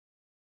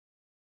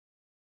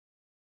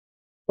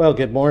Well,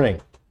 good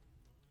morning.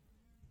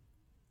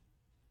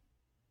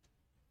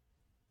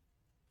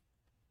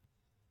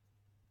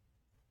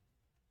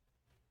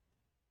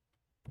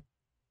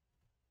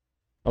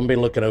 I'm gonna be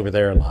looking over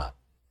there a lot.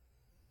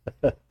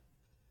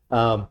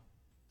 Um,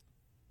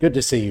 Good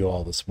to see you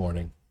all this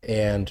morning.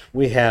 And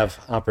we have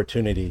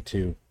opportunity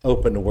to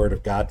open the Word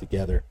of God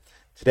together.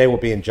 Today we'll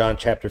be in John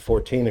chapter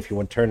 14. If you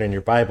want to turn in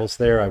your Bibles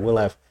there, I will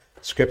have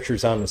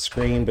scriptures on the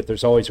screen, but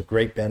there's always a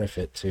great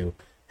benefit to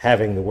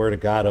having the Word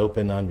of God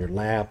open on your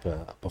lap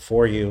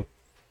before you.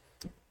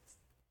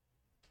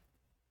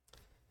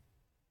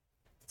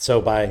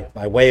 So by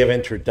way of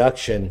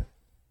introduction,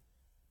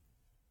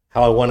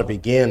 how I want to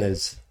begin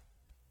is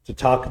to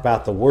talk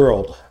about the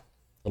world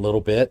a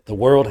little bit. The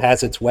world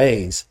has its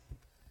ways.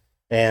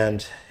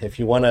 And if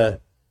you want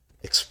to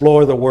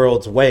explore the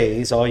world's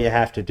ways, all you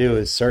have to do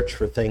is search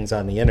for things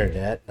on the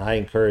internet. And I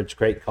encourage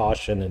great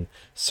caution in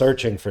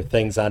searching for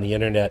things on the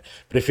internet.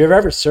 But if you've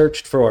ever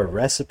searched for a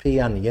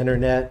recipe on the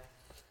internet,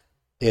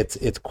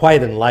 it's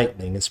quite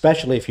enlightening,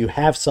 especially if you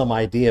have some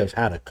idea of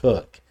how to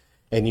cook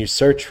and you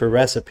search for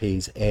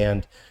recipes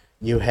and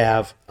you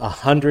have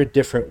 100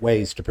 different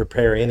ways to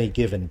prepare any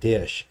given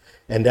dish.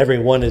 And every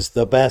one is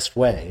the best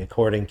way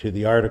according to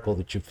the article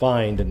that you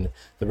find and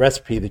the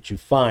recipe that you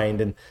find.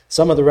 And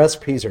some of the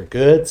recipes are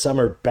good, some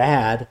are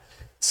bad,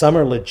 some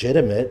are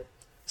legitimate.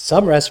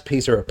 Some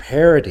recipes are a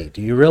parody.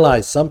 Do you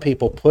realize some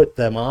people put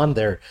them on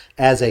there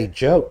as a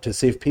joke to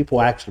see if people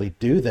actually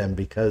do them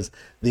because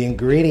the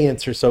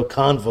ingredients are so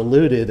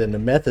convoluted and the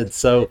method's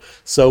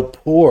so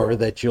poor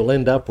that you'll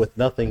end up with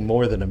nothing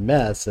more than a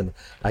mess. And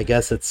I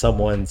guess it's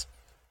someone's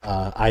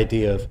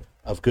idea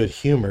of good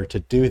humor to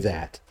do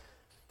that.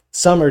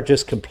 Some are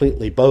just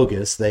completely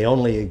bogus. They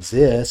only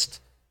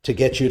exist to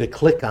get you to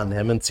click on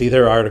them and see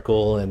their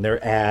article and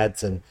their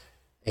ads, and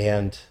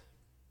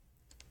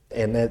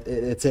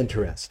it's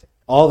interesting.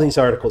 All these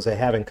articles, they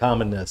have in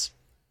common this.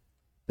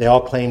 They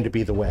all claim to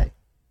be the way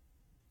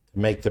to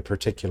make the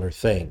particular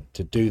thing,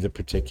 to do the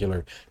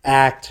particular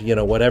act,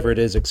 whatever it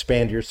is,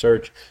 expand your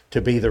search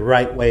to be the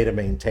right way to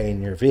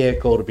maintain your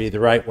vehicle, to be the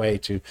right way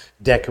to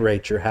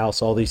decorate your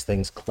house. All these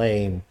things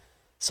claim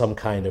some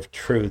kind of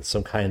truth,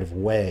 some kind of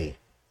way.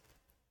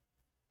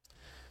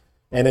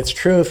 And it's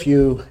true if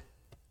you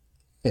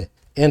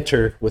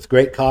enter with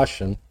great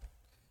caution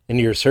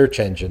into your search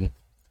engine,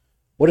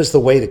 what is the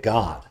way to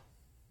God?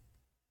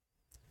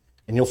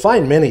 And you'll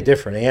find many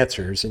different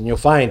answers, and you'll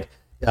find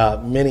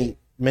many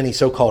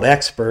so-called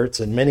experts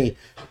and many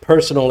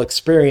personal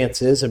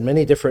experiences and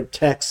many different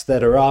texts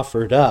that are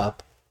offered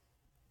up.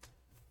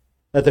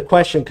 But the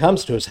question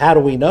comes to us, how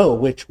do we know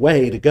which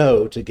way to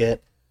go to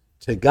get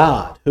to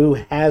God? Who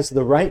has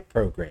the right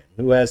program?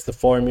 Who has the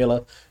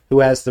formula? Who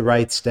has the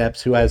right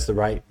steps? Who has the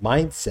right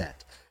mindset?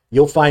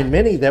 You'll find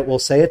many that will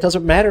say it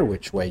doesn't matter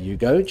which way you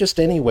go, just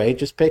any way,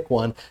 just pick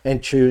one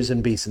and choose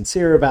and be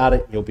sincere about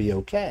it, and you'll be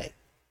okay.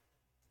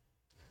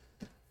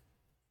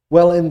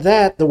 Well, in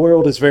that, the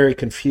world is very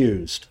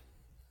confused.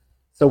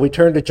 So we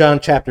turn to John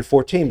chapter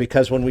 14,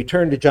 because when we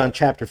turn to John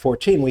chapter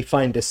 14, we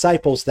find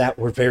disciples that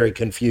were very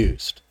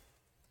confused.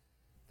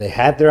 They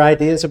had their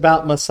ideas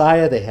about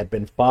Messiah. They had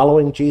been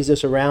following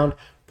Jesus around,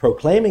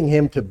 proclaiming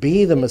him to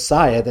be the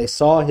Messiah. They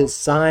saw his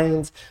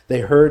signs, they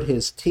heard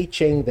his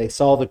teaching, they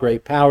saw the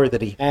great power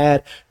that he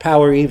had,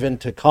 power even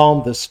to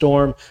calm the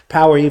storm,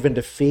 power even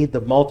to feed the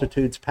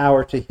multitudes,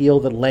 power to heal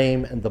the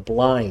lame and the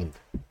blind.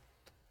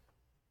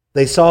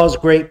 They saw his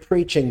great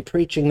preaching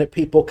that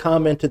people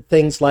commented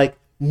things like,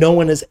 no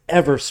one has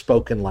ever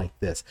spoken like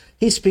this.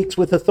 He speaks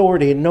with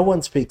authority and no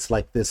one speaks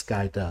like this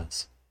guy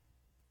does.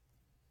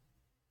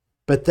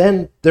 But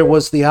then there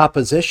was the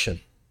opposition.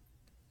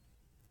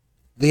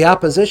 The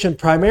opposition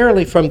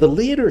primarily from the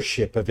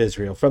leadership of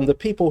Israel, from the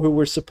people who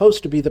were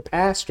supposed to be the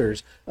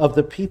pastors of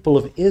the people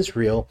of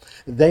Israel.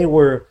 They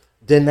were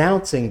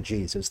denouncing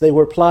Jesus. They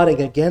were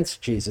plotting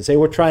against Jesus. They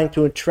were trying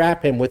to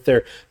entrap him with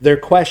their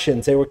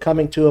questions. They were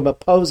coming to him,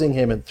 opposing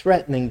him, and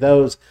threatening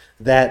those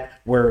that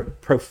were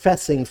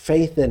professing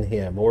faith in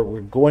him or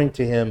were going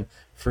to him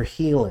for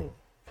healing.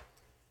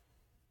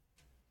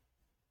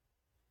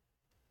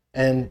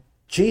 And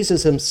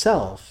Jesus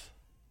himself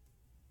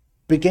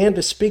began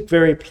to speak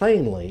very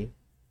plainly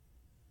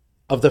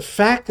of the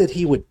fact that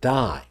he would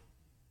die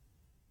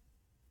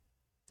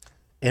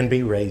and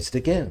be raised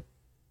again.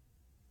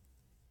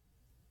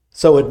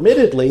 So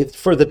admittedly,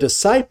 for the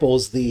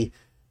disciples, the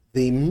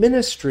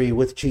ministry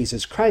with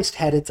Jesus Christ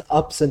had its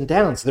ups and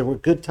downs. There were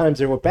good times,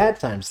 there were bad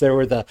times. There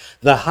were the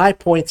high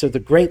points of the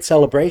great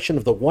celebration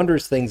of the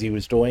wondrous things he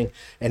was doing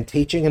and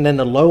teaching, and then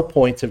the low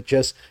points of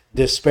just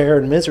despair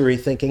and misery,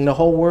 thinking the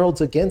whole world's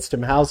against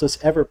him. How's this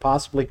ever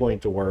possibly going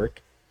to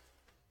work?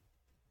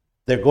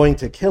 They're going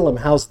to kill him.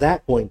 How's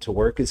that going to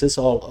work? Is this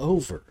all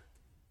over?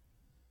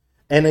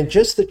 And in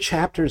just the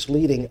chapters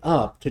leading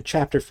up to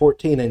chapter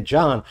 14 in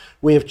John,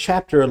 we have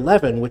chapter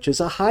 11, which is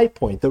a high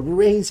point, the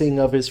raising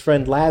of his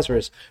friend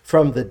Lazarus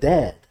from the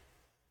dead.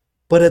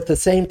 But at the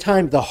same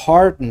time, the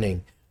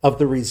hardening of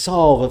the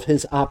resolve of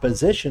his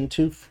opposition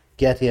to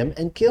get him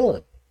and kill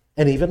him,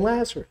 and even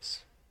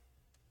Lazarus.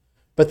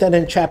 But then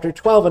in chapter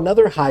 12,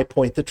 another high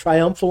point, the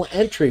triumphal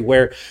entry,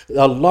 where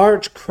a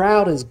large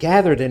crowd is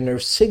gathered and they're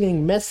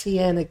singing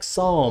messianic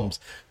psalms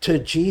to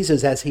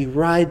Jesus as he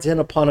rides in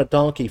upon a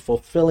donkey,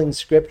 fulfilling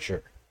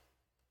Scripture.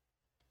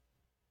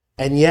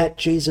 And yet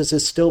Jesus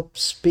is still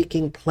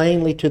speaking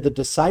plainly to the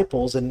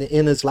disciples, and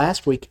in his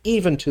last week,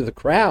 even to the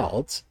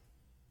crowds,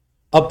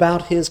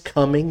 about his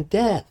coming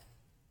death.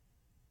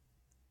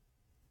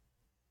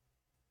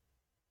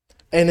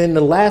 And in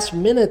the last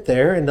minute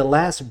there, in the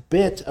last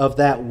bit of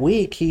that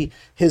week,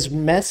 his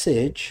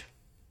message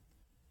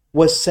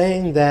was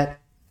saying that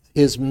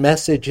his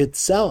message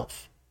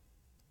itself,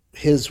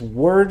 his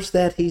words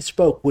that he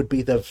spoke, would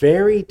be the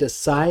very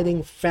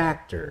deciding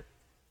factor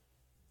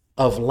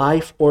of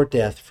life or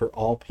death for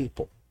all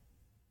people.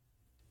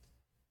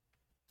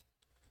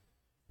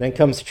 Then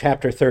comes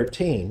chapter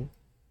 13,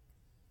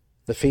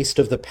 the Feast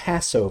of the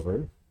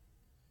Passover,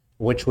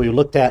 which we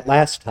looked at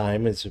last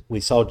time, as we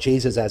saw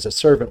Jesus as a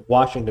servant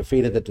washing the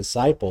feet of the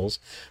disciples.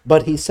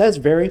 But he says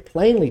very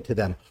plainly to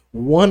them,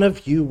 one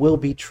of you will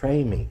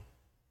betray me.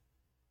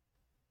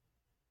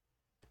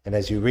 And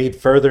as you read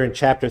further in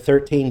chapter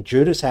 13,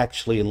 Judas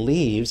actually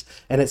leaves,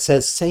 and it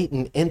says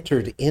Satan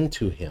entered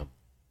into him.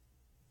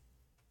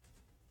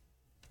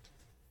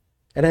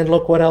 And then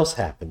look what else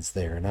happens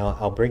there. And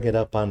I'll bring it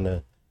up on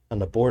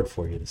the board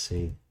for you to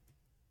see.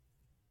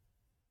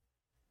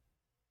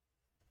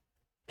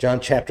 John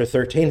chapter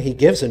 13, he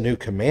gives a new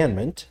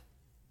commandment.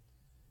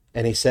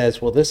 And he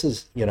says, well, this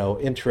is,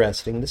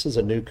 interesting. This is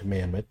a new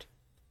commandment.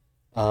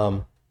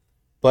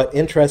 But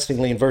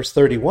interestingly, in verse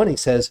 31, he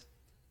says,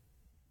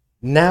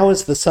 now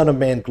is the Son of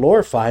Man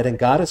glorified, and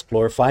God is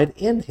glorified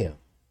in him.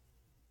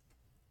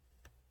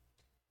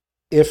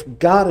 If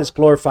God is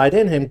glorified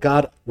in him,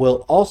 God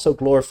will also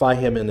glorify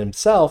him in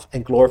himself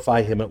and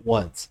glorify him at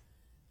once.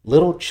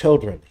 Little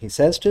children, he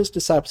says to his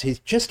disciples, he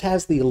just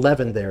has the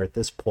 11 there at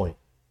this point.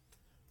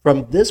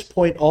 From this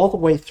point all the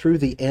way through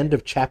the end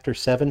of chapter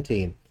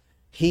 17,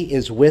 he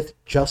is with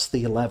just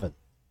the 11.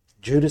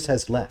 Judas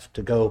has left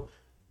to go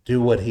do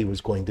what he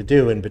was going to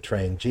do in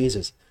betraying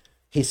Jesus.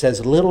 He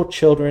says, little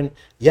children,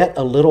 yet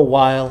a little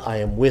while I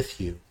am with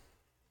you.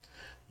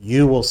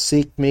 You will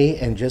seek me,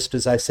 and just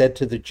as I said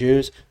to the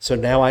Jews, so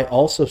now I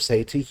also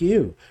say to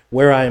you,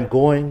 where I am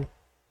going,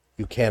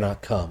 you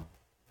cannot come.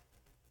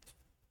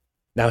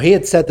 Now, he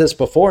had said this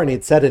before, and he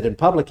had said it in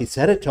public. He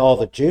said it to all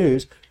the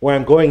Jews, where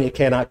I'm going, you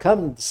cannot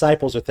come. The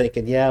disciples are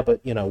thinking, yeah, but,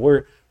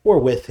 we're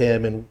with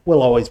him, and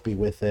we'll always be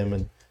with him.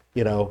 And,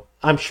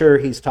 I'm sure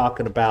he's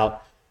talking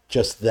about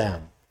just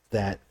them,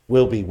 that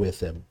will be with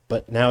him.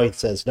 But now he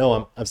says,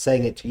 no, I'm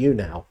saying it to you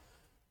now.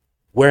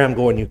 Where I'm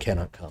going, you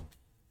cannot come.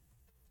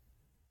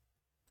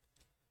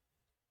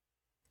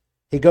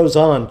 He goes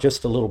on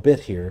just a little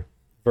bit here,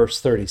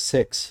 verse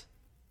 36.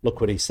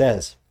 Look what he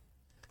says.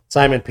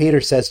 Simon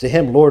Peter says to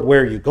him, Lord,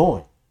 where are you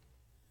going?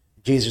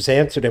 Jesus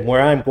answered him,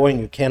 where I am going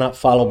you cannot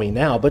follow me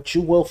now, but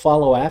you will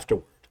follow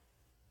afterward.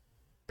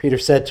 Peter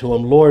said to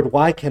him, Lord,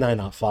 why can I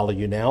not follow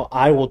you now?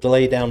 I will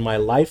lay down my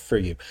life for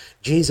you.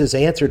 Jesus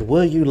answered,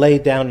 will you lay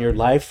down your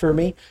life for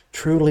me?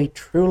 Truly,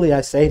 truly,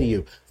 I say to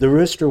you, the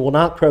rooster will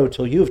not crow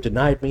till you have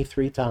denied me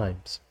 3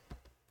 times.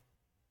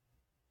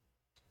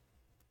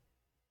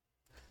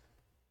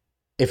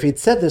 If he'd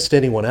said this to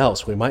anyone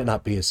else, we might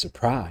not be as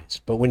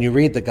surprised. But when you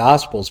read the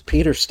Gospels,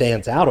 Peter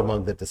stands out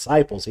among the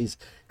disciples. He's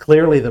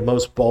clearly the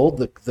most bold,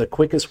 the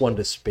quickest one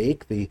to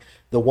speak, the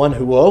one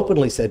who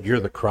openly said, you're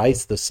the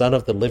Christ, the Son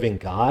of the living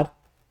God.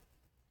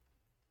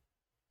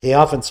 He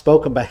often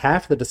spoke on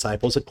behalf of the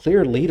disciples, a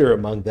clear leader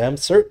among them,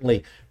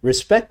 certainly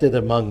respected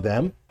among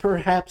them,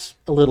 perhaps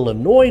a little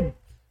annoyed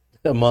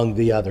among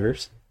the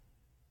others.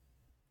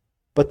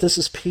 But this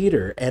is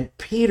Peter, and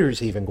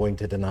Peter's even going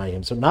to deny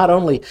him. So not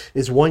only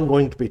is one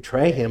going to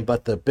betray him,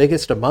 but the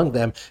biggest among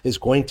them is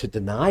going to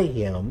deny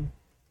him.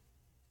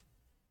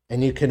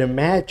 And you can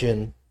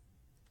imagine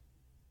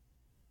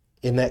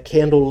in that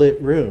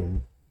candlelit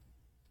room,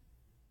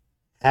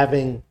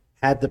 having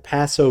had the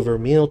Passover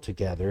meal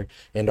together,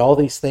 and all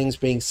these things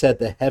being said,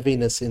 the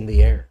heaviness in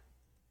the air.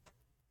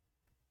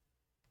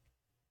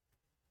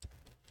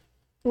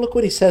 Look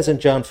what he says in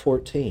John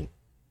 14.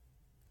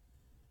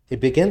 He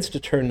begins to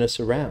turn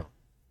this around.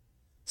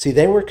 See,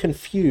 they were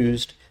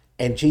confused,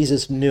 and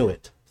Jesus knew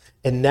it.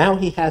 And now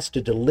he has to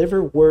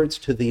deliver words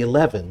to the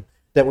 11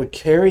 that would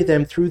carry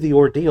them through the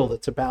ordeal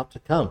that's about to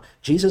come.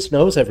 Jesus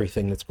knows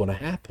everything that's going to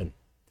happen.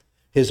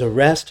 His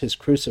arrest, his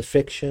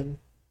crucifixion,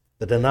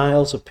 the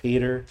denials of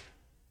Peter,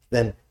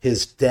 then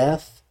his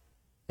death,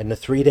 and the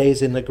 3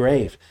 days in the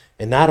grave.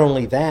 And not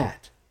only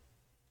that,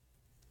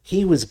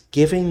 he was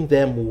giving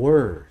them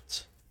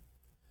words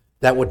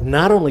that would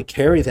not only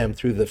carry them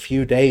through the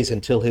few days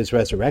until his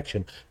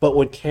resurrection, but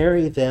would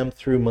carry them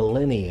through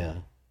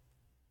millennia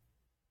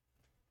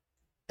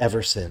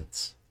ever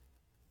since.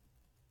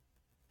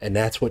 And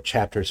that's what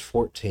chapters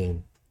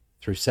 14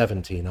 through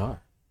 17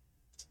 are.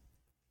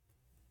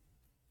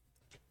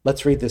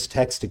 Let's read this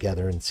text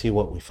together and see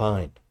what we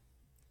find.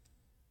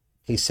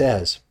 He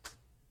says,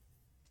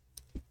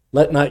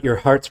 let not your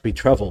hearts be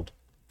troubled.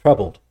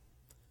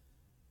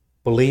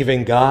 Believe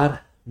in God,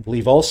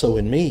 believe also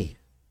in me.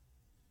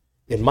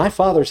 In my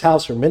Father's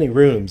house are many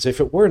rooms. If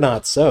it were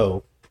not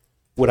so,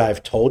 would I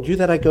have told you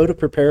that I go to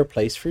prepare a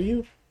place for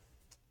you?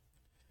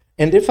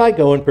 And if I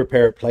go and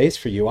prepare a place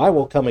for you, I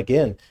will come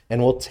again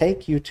and will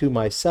take you to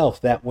myself,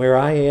 that where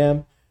I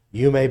am,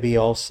 you may be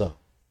also.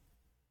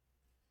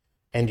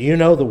 And you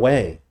know the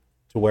way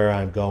to where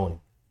I am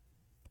going.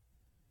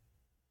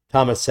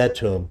 Thomas said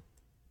to him,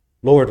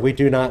 Lord, we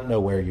do not know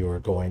where you are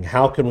going.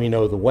 How can we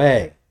know the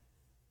way?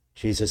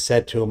 Jesus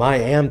said to him, I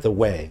am the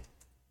way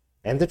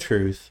and the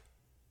truth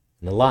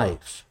and the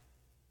life.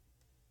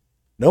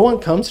 No one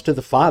comes to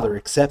the Father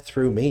except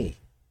through me.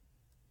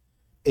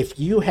 If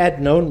you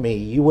had known me,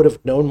 you would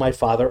have known my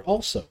Father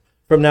also.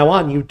 From now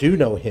on, you do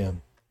know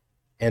him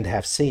and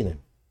have seen him.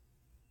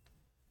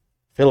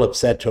 Philip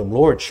said to him,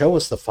 Lord, show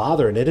us the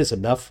Father, and it is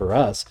enough for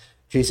us.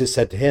 Jesus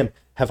said to him,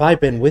 have I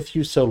been with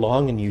you so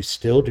long, and you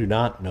still do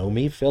not know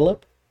me,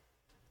 Philip?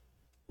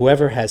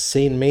 Whoever has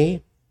seen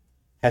me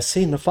has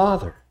seen the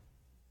Father.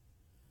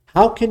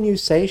 How can you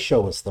say,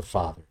 show us the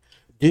Father?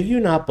 Do you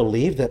not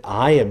believe that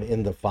I am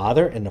in the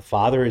Father, and the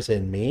Father is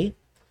in me?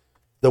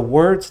 The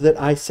words that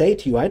I say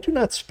to you, I do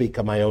not speak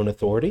on my own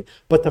authority,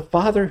 but the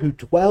Father who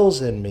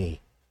dwells in me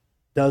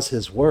does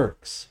his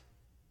works.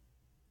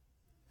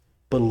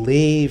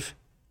 Believe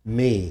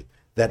me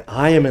that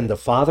I am in the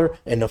Father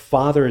and the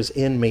Father is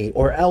in me,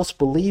 or else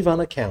believe on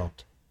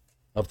account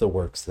of the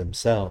works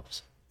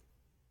themselves.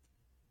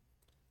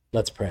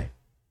 Let's pray.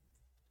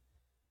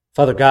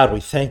 Father God, we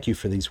thank you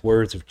for these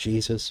words of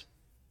Jesus.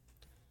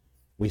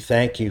 We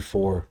thank you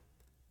for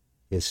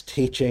his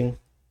teaching.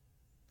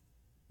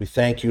 We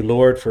thank you,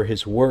 Lord, for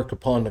his work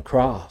upon the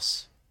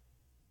cross.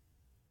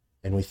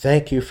 And we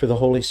thank you for the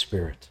Holy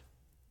Spirit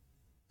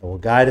that will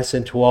guide us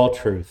into all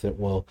truth, that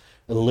will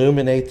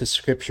illuminate the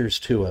scriptures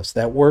to us,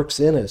 that works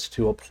in us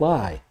to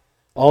apply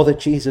all that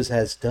Jesus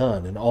has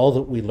done and all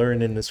that we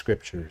learn in the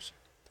scriptures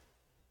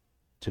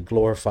to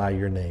glorify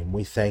your name.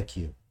 We thank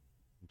you.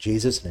 In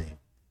Jesus' name,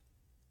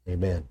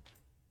 amen.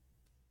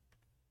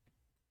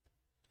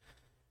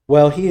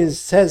 Well,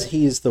 says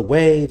he is the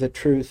way, the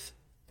truth,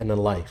 and the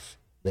life,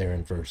 there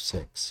in verse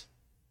 6.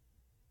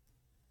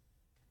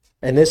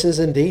 And this is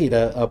indeed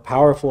a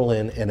powerful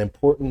and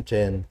important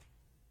and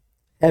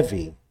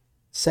heavy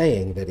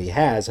saying that he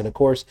has. And of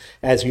course,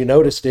 as you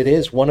noticed, it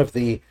is one of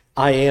the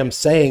I am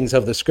sayings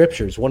of the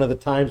scriptures. One of the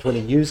times when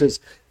he uses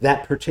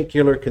that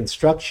particular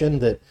construction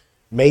that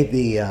made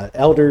the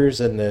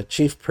elders and the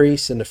chief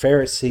priests and the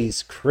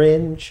Pharisees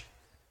cringe,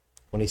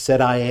 when he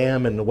said I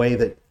am in the way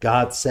that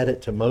God said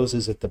it to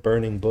Moses at the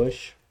burning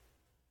bush.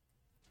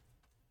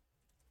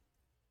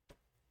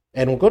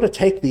 And we're going to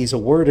take these a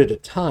word at a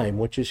time,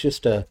 which is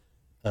just a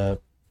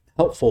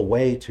helpful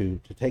way to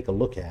take a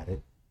look at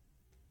it.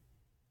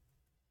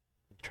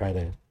 Try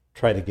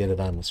to get it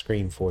on the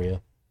screen for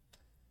you.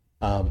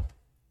 But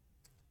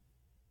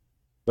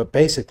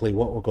basically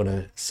what we're going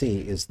to see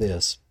is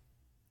this.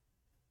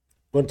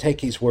 We're going to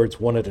take these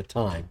words one at a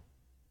time.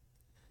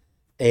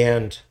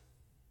 And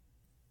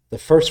the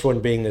first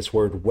one being this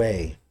word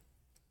way.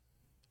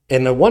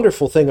 And the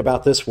wonderful thing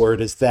about this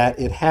word is that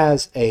it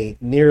has a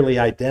nearly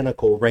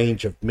identical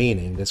range of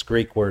meaning. This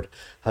Greek word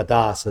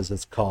hadas, as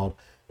it's called,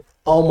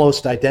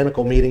 almost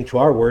identical meaning to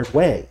our word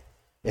way.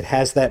 It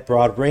has that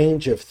broad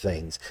range of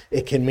things.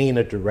 It can mean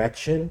a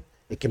direction.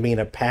 It can mean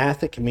a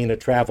path. It can mean a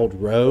traveled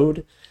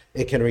road.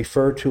 It can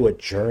refer to a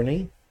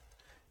journey.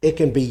 It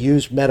can be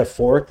used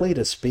metaphorically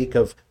to speak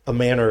of a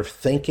manner of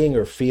thinking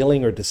or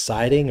feeling or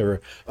deciding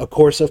or a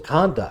course of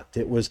conduct.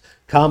 It was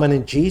common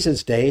in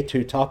Jesus' day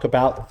to talk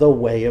about the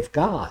way of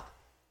God.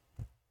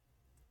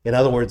 In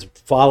other words,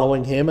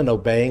 following him and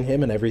obeying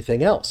him and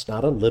everything else.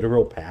 Not a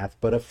literal path,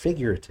 but a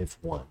figurative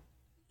one.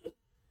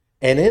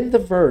 And in the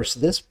verse,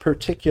 this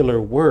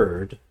particular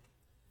word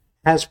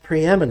has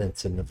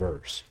preeminence in the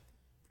verse.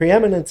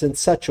 Preeminence in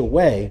such a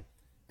way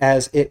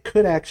as it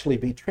could actually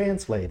be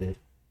translated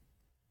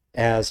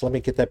as, let me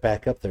get that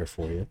back up there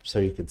for you so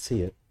you can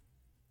see it.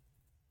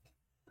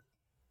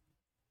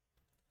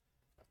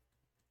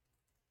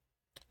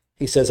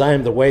 He says, I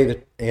am the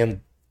way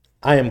and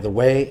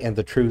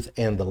the truth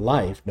and the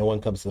life. No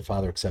one comes to the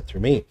Father except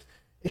through me.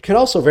 It could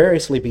also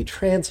variously be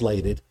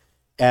translated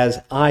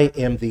as I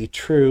am the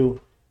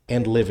true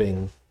and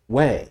living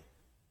way.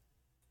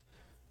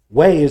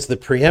 Way is the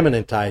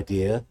preeminent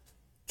idea.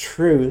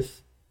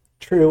 Truth,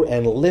 true,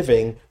 and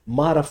living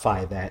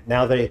modify that.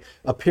 Now they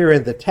appear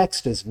in the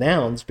text as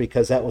nouns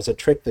because that was a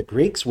trick the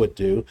Greeks would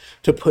do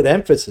to put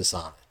emphasis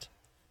on it.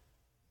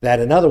 That,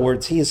 in other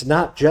words, he is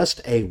not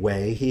just a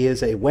way, he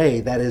is a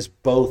way that is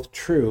both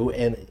true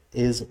and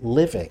is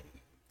living.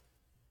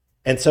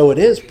 And so it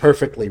is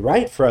perfectly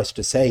right for us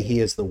to say he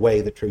is the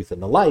way, the truth,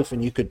 and the life.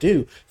 And you could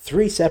do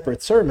 3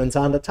 separate sermons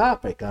on the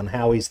topic, on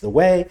how he's the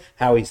way,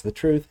 how he's the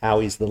truth, how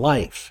he's the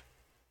life.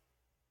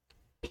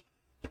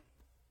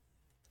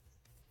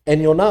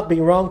 And you'll not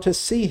be wrong to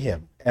see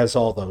him as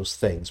all those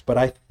things. But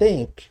I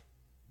think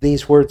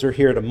these words are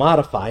here to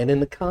modify, and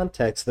in the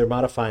context, they're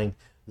modifying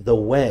the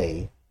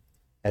way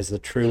as the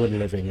true and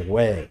living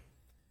way.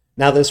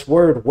 Now, this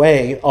word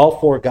way, all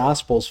four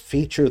Gospels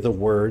feature the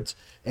words,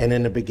 and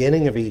in the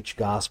beginning of each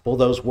Gospel,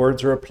 those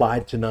words are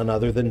applied to none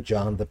other than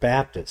John the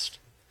Baptist,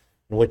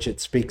 in which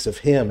it speaks of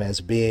him as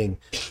being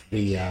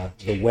the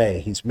way.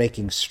 He's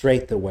making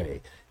straight the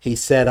way. He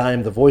said, I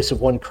am the voice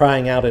of one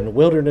crying out in the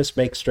wilderness,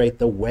 make straight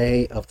the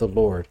way of the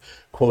Lord,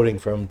 quoting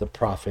from the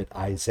prophet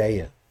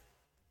Isaiah.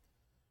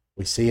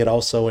 We see it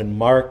also in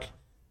Mark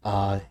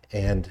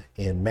and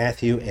in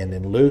Matthew and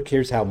in Luke.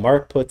 Here's how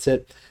Mark puts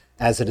it.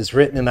 As it is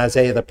written in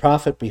Isaiah the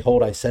prophet,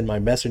 behold, I send my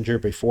messenger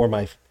before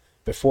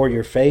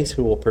your face,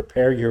 who will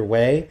prepare your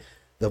way.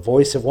 The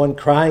voice of one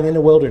crying in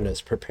the wilderness,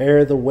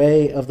 prepare the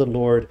way of the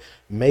Lord,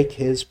 make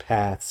his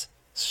paths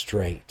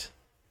straight.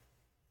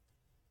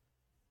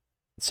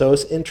 So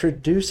it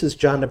introduces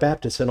John the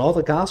Baptist in all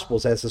the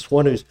Gospels as this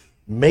one who's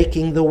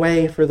making the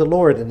way for the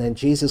Lord. And then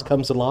Jesus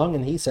comes along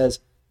and he says,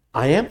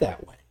 I am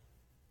that way.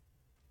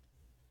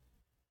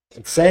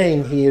 And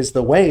saying he is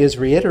the way is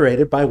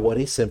reiterated by what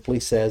he simply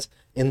says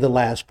in the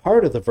last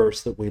part of the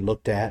verse that we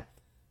looked at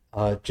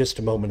just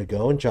a moment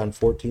ago in John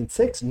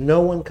 14:6.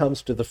 No one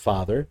comes to the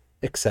Father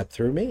except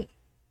through me.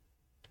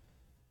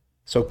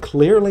 So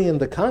clearly in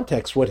the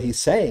context, what he's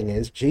saying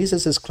is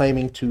Jesus is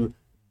claiming to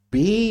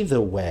be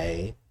the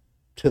way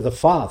to the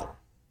Father.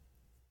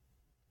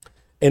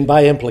 And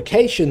by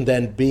implication,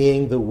 then,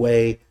 being the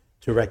way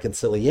to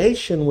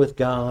reconciliation with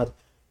God,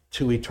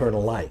 to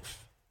eternal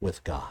life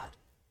with God.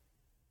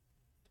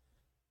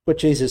 What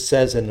Jesus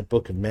says in the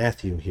book of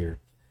Matthew here.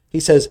 He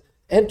says,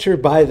 enter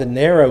by the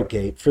narrow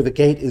gate, for the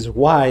gate is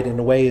wide and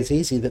the way is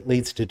easy that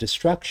leads to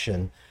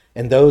destruction,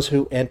 and those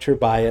who enter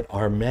by it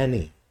are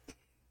many.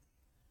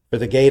 For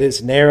the gate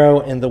is narrow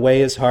and the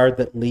way is hard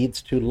that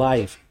leads to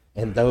life,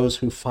 and those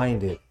who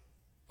find it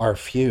are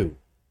few.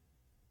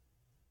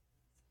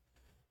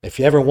 If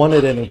you ever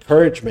wanted an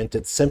encouragement,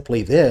 it's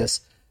simply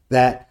this,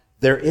 that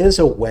there is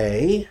a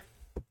way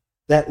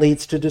that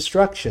leads to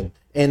destruction,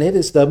 and it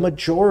is the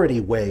majority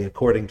way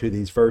according to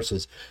these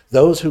verses.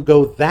 Those who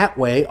go that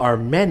way are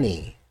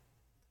many,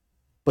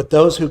 but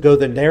those who go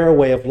the narrow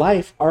way of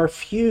life are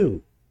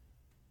few.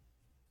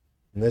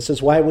 And this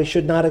is why we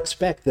should not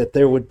expect that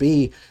there would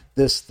be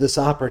this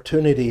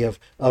opportunity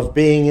of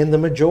being in the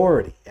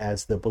majority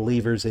as the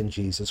believers in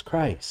Jesus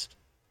Christ.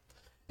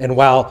 And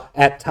while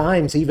at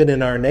times, even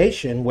in our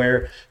nation,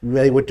 where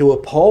they would do a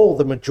poll,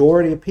 the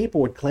majority of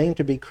people would claim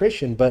to be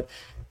Christian, but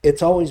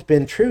it's always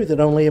been true that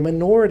only a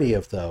minority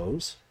of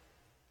those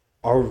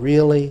are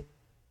really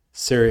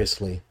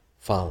seriously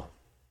following.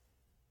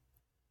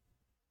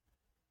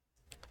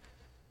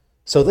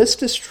 So this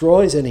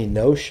destroys any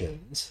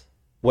notions,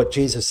 what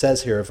Jesus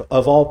says here,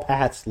 of all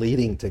paths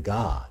leading to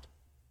God.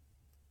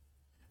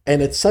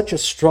 And it's such a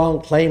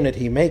strong claim that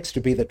he makes to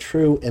be the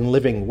true and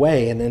living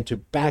way, and then to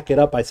back it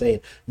up by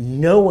saying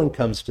no one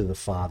comes to the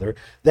Father,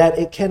 that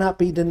it cannot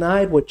be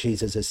denied what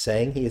Jesus is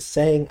saying. He is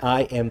saying,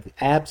 I am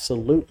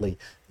absolutely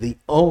the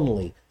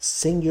only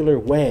singular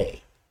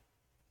way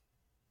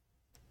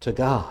to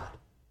God.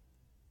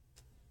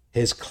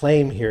 His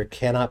claim here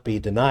cannot be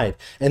denied.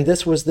 And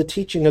this was the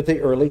teaching of the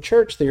early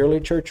church. The early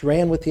church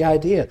ran with the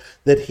idea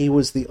that he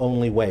was the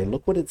only way.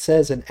 Look what it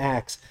says in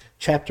Acts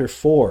chapter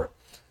 4.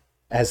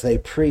 As they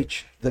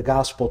preach the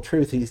gospel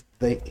truth,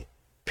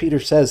 Peter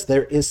says,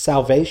 there is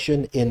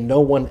salvation in no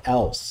one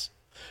else,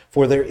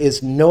 for there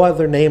is no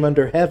other name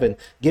under heaven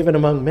given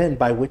among men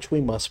by which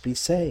we must be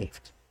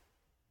saved.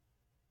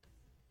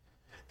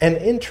 And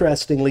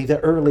interestingly, the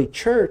early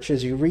church,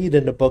 as you read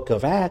in the book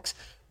of Acts,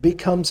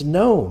 becomes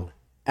known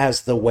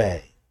as the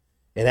way.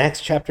 In Acts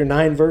chapter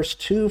 9, verse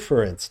 2,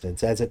 for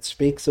instance, as it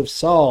speaks of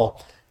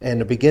Saul and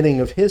the beginning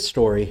of his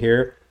story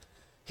here,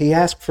 he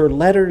asked for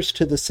letters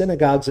to the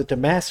synagogues at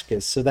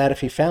Damascus so that if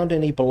he found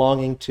any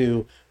belonging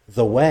to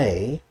the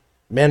way,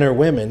 men or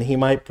women, he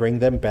might bring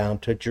them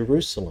bound to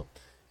Jerusalem.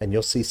 And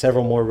you'll see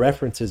several more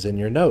references in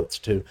your notes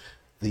to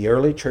the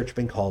early church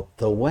being called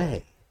the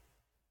way.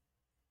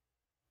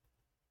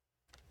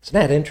 Isn't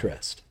that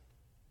interesting?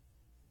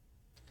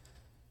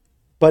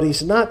 But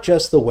he's not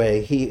just the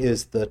way, he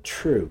is the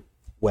true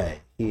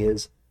way. He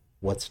is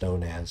what's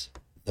known as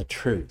the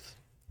truth.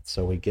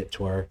 So we get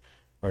to our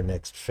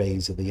next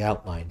phase of the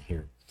outline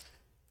here.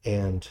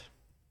 And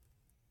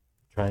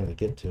trying to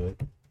get to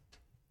it.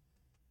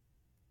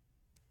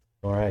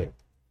 All right.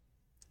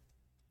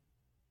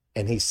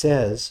 And he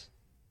says,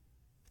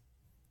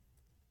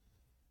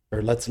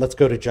 or let's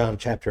go to John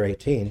chapter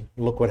 18.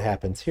 Look what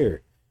happens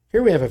here.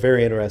 Here we have a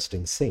very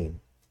interesting scene.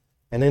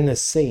 And in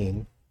this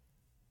scene,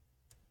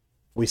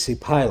 we see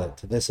Pilate.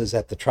 This is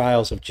at the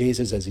trials of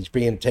Jesus as he's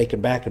being taken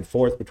back and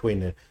forth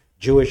between the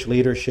Jewish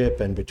leadership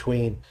and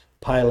between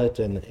Pilate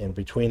and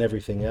between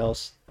everything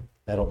else.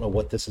 I don't know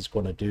what this is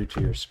going to do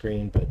to your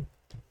screen, but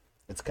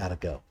it's got to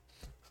go.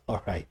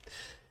 All right.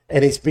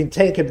 And he's been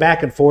taken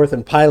back and forth,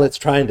 and Pilate's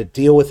trying to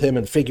deal with him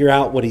and figure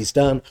out what he's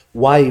done,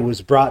 why he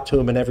was brought to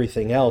him, and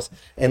everything else.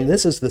 And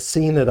this is the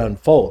scene that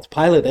unfolds.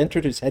 Pilate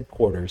entered his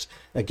headquarters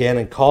again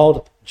and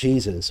called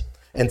Jesus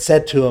and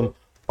said to him,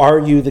 "Are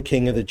you the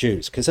king of the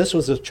Jews?" Because this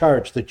was a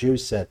charge the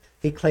Jews said.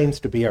 He claims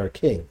to be our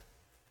king.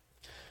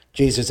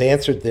 Jesus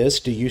answered this,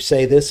 "Do you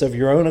say this of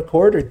your own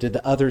accord, or did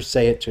others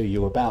say it to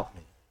you about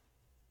me?"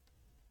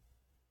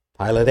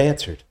 Pilate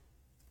answered,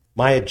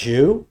 "Am I a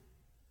Jew?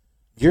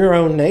 Your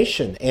own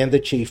nation and the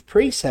chief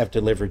priests have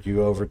delivered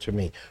you over to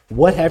me.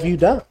 What have you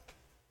done?"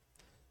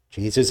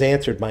 Jesus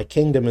answered, "My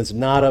kingdom is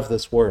not of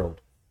this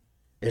world.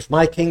 If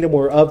my kingdom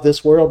were of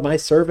this world, my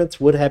servants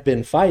would have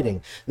been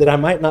fighting, that I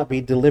might not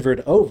be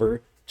delivered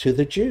over to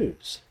the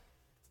Jews."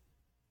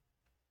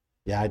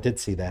 Yeah, I did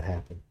see that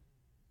happen.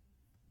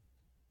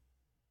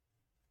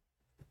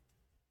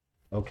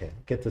 Okay,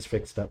 get this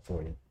fixed up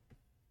for you.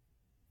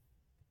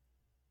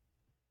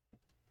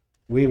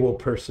 We will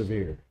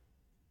persevere.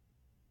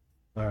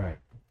 All right.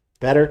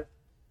 Better?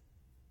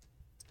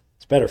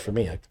 It's better for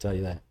me, I can tell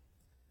you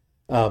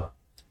that.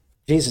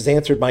 Jesus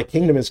answered, "My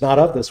kingdom is not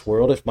of this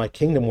world. If my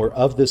kingdom were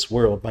of this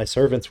world, my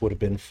servants would have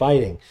been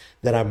fighting,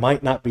 that I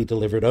might not be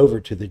delivered over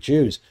to the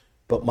Jews.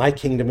 But my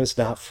kingdom is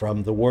not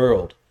from the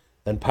world."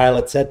 Then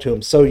Pilate said to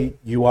him, "So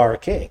you are a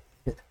king."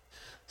 So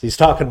he's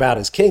talking about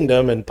his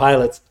kingdom, and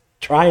Pilate's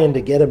trying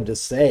to get him to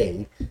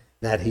say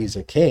that he's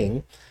a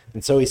king.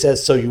 And so he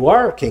says, "So you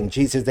are a king."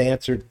 Jesus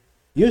answered,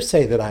 "You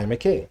say that I am a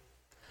king.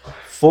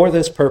 For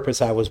this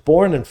purpose I was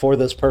born, and for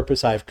this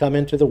purpose I have come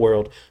into the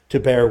world, to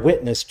bear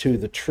witness to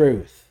the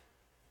truth.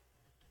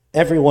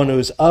 Everyone who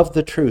is of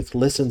the truth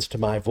listens to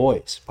my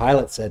voice."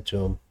 Pilate said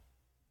to him,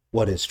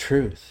 "What is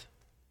truth?"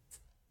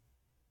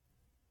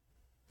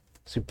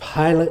 See,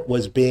 Pilate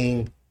was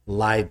being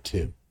lied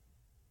to,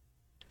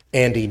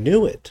 and he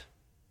knew it.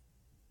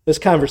 This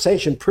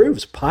conversation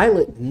proves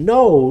Pilate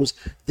knows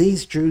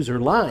these Jews are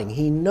lying.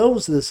 He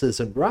knows this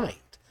isn't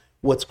right,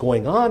 what's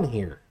going on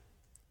here.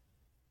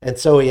 And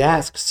so he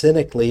asks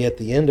cynically at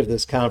the end of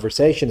this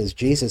conversation, as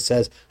Jesus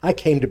says, "I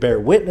came to bear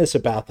witness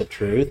about the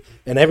truth,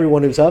 and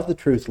everyone who's of the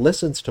truth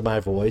listens to my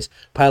voice."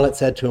 Pilate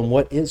said to him,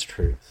 "What is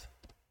truth?"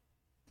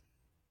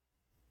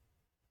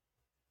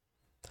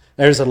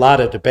 There's a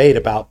lot of debate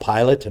about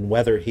Pilate and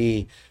whether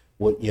he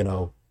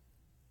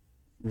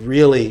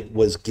really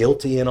was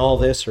guilty in all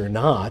this or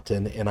not.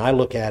 And I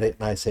look at it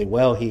and I say,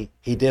 well, he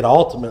did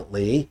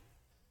ultimately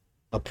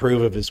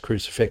approve of his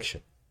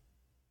crucifixion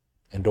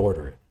and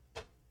order it.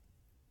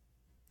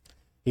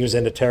 He was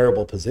in a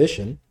terrible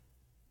position,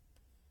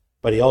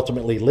 but he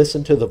ultimately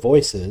listened to the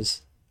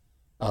voices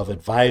of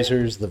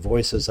advisors, the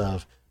voices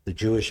of the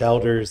Jewish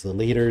elders, the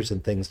leaders,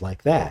 and things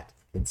like that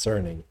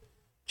concerning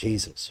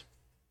Jesus.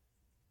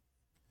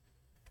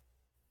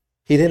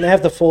 He didn't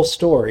have the full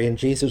story, and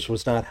Jesus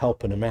was not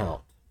helping him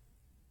out.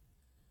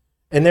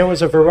 And there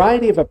was a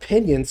variety of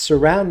opinions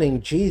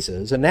surrounding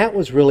Jesus, and that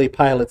was really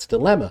Pilate's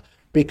dilemma,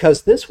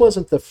 because this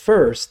wasn't the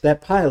first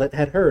that Pilate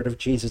had heard of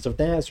Jesus of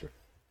Nazareth.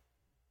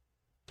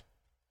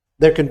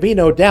 There can be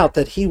no doubt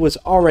that he was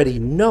already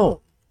known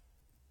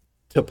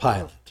to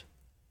Pilate.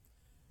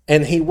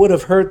 And he would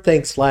have heard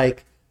things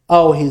like,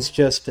 oh, he's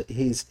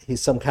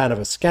some kind of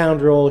a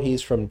scoundrel.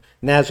 He's from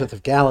Nazareth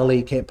of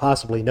Galilee, can't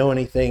possibly know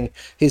anything.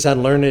 He's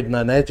unlearned and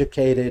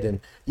uneducated.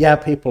 And yeah,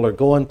 people are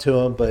going to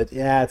him, but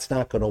yeah, it's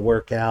not going to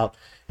work out.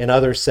 And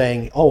others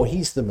saying, oh,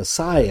 he's the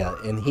Messiah,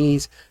 and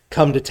he's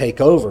come to take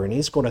over, and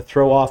he's going to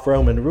throw off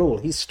Roman rule.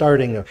 He's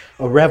starting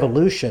a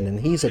revolution, and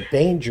he's a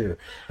danger.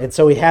 And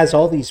so he has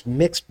all these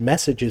mixed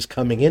messages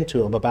coming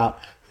into him about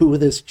who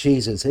this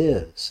Jesus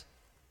is.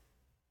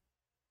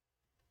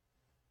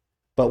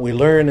 But we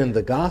learn in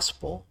the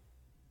gospel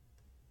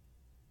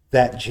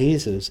that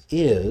Jesus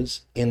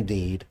is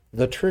indeed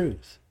the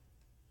truth.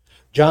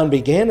 John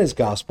began his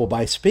gospel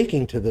by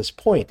speaking to this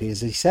point. As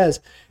he says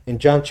in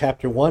John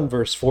chapter 1,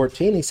 verse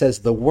 14, he says,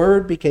 the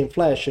Word became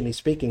flesh, and he's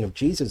speaking of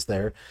Jesus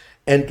there,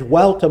 and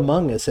dwelt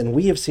among us, and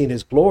we have seen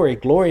his glory,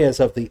 glory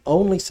as of the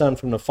only Son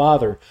from the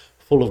Father,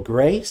 full of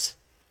grace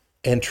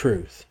and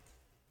truth.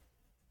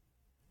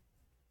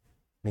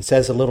 He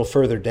says a little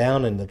further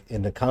down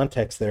in the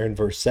context there in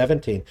verse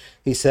 17,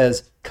 he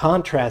says,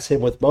 contrast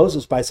him with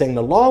Moses by saying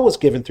the law was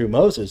given through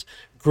Moses,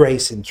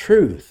 grace and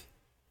truth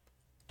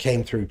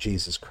came through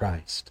Jesus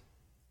Christ.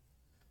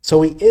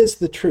 So he is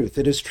the truth.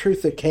 It is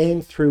truth that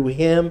came through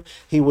him.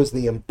 He was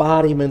the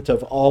embodiment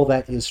of all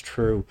that is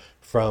true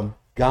from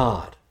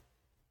God.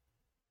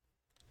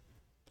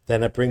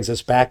 Then it brings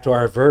us back to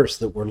our verse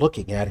that we're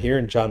looking at here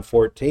in John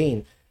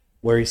 14,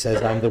 where he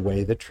says, I'm the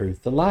way, the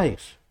truth, the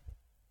life.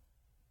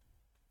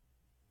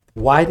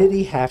 Why did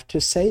he have to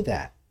say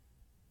that?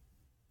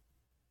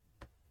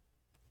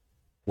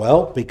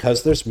 Well,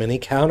 because there's many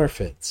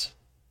counterfeits.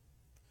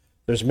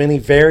 There's many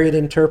varied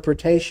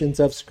interpretations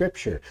of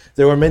Scripture.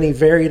 There were many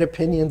varied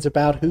opinions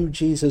about who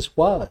Jesus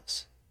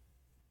was.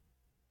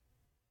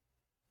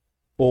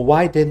 Well,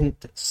 why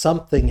didn't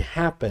something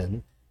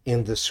happen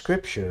in the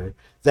Scripture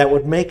that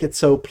would make it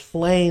so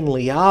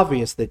plainly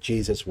obvious that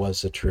Jesus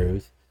was the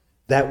truth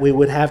that we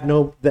would have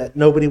that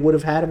nobody would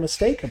have had a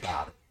mistake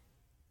about it?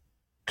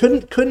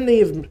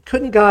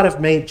 Couldn't God have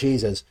made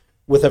Jesus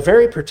with a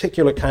very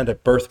particular kind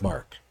of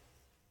birthmark,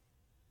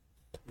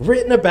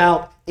 written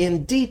about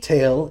in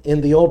detail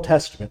in the Old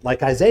Testament.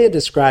 Like Isaiah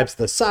describes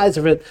the size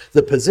of it,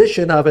 the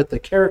position of it, the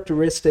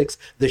characteristics,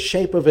 the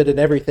shape of it, and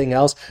everything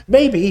else.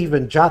 Maybe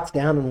even jots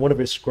down in one of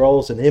his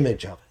scrolls an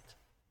image of it.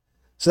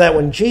 So that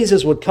when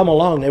Jesus would come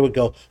along, they would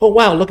go, oh,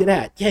 wow, look at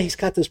that. Yeah, he's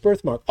got this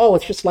birthmark. Oh,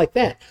 it's just like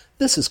that.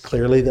 This is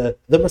clearly the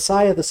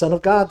Messiah, the Son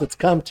of God that's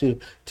come to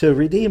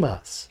redeem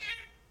us.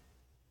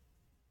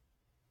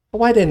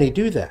 Why didn't he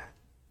do that?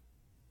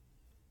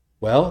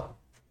 Well,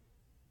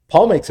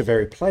 Paul makes it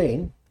very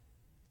plain.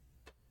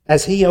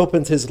 As he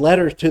opens his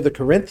letter to the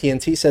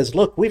Corinthians, he says,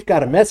 look, we've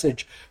got a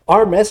message.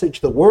 Our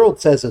message, the world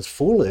says, is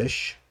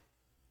foolish,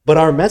 but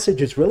our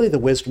message is really the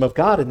wisdom of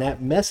God, and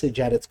that message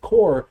at its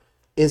core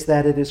is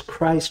that it is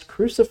Christ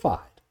crucified.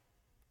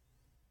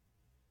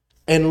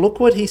 And look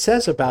what he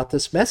says about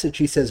this message.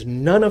 He says,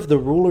 none of the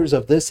rulers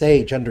of this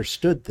age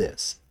understood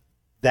this,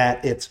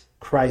 that it's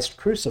Christ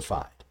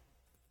crucified.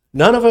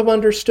 None of them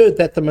understood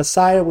that the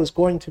Messiah was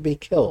going to be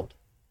killed.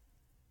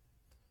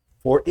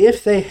 For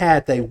if they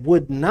had, they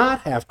would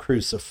not have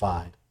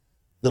crucified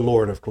the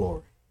Lord of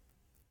glory.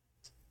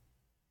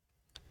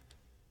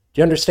 Do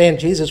you understand?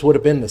 Jesus would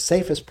have been the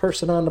safest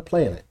person on the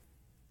planet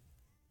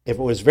if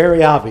it was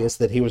very obvious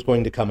that he was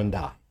going to come and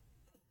die.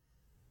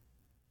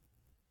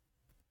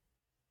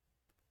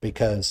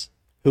 Because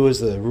who is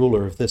the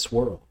ruler of this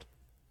world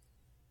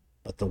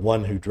but the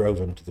one who drove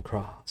him to the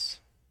cross?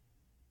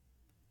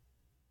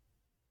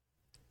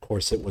 Of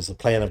course, it was the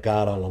plan of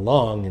God all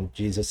along, and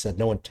Jesus said,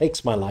 no one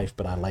takes my life,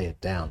 but I lay it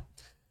down.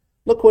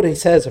 Look what he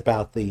says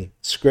about the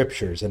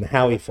scriptures and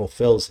how he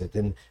fulfills it.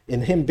 And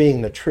in him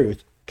being the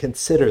truth,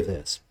 consider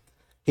this.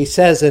 He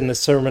says in the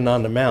Sermon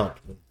on the Mount,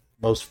 the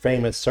most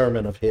famous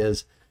sermon of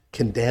his,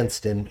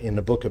 condensed in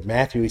the book of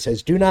Matthew, he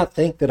says, do not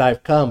think that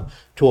I've come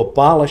to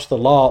abolish the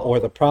law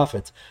or the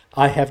prophets.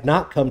 I have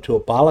not come to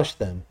abolish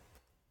them,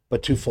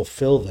 but to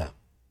fulfill them.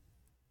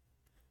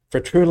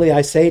 For truly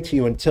I say to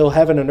you, until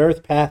heaven and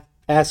earth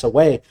pass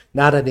away,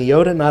 not an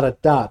iota, not a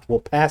dot will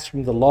pass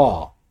from the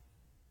law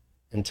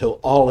until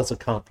all is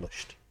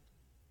accomplished.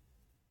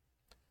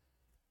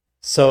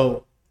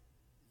 So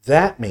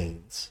that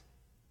means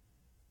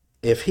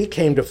if he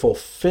came to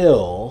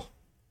fulfill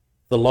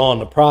the law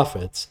and the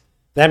prophets,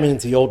 that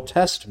means the Old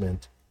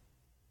Testament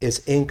is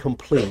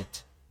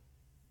incomplete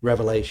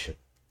revelation.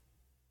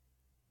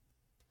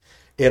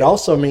 It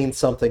also means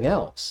something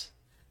else.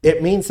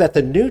 It means that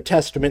the New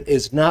Testament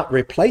is not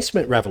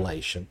replacement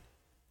revelation,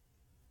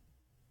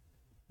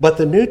 but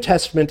the New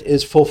Testament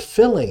is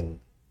fulfilling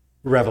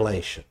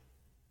revelation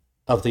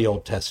of the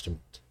Old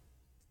Testament.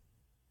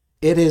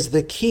 It is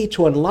the key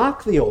to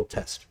unlock the Old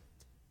Testament.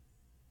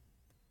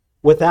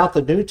 Without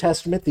the New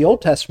Testament, the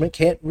Old Testament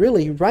can't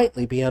really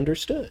rightly be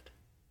understood.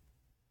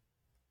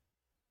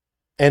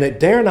 And it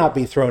dare not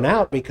be thrown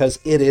out because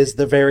it is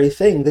the very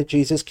thing that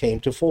Jesus came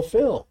to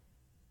fulfill.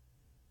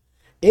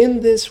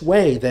 In this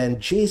way, then,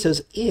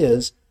 Jesus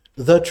is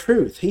the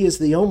truth. He is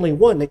the only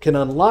one that can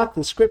unlock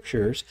the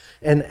scriptures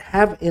and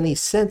have any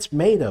sense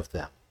made of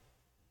them.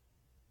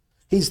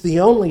 He's the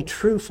only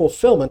true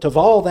fulfillment of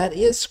all that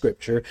is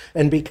Scripture,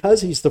 and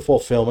because he's the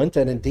fulfillment,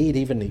 and indeed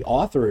even the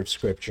author of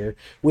Scripture,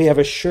 we have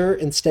a sure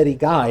and steady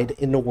guide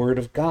in the Word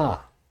of God.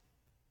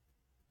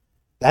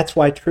 That's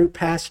why true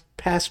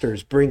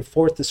pastors bring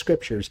forth the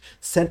Scriptures,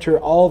 center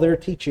all their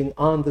teaching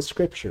on the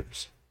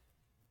Scriptures.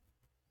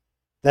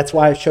 That's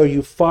why I show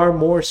you far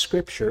more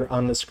Scripture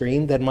on the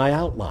screen than my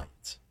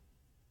outlines,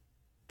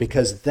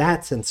 because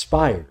that's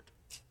inspired.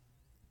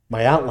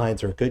 My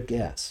outlines are a good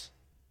guess.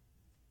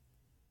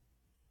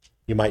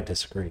 You might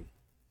disagree,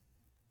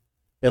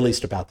 at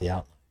least about the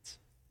outlines.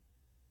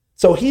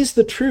 So he's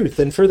the truth,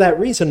 and for that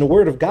reason, the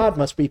Word of God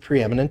must be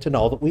preeminent in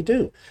all that we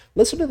do.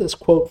 Listen to this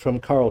quote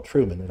from Carl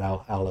Trueman that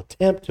I'll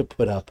attempt to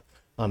put up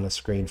on the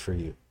screen for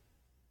you.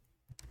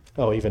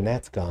 Oh, even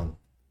that's gone.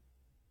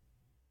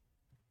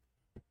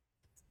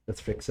 Let's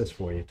fix this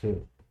for you,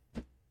 too.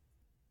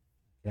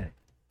 Okay.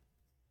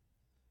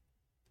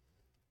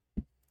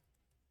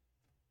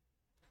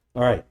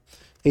 All right.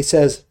 He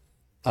says,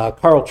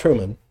 Carl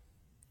Trueman,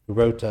 who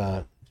wrote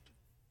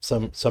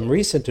some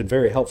recent and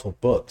very helpful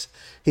books.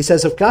 He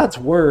says, if God's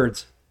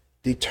words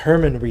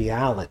determine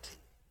reality,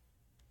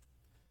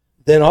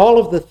 then all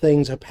of the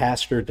things a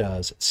pastor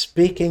does,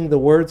 speaking the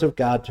words of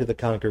God to the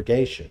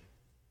congregation,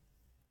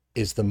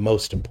 is the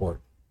most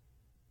important.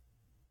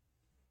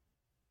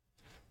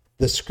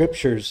 The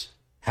scriptures,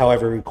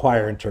 however,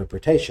 require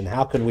interpretation.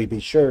 How can we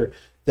be sure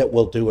that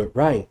we'll do it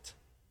right?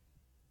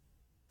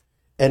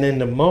 And in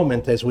the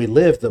moment, as we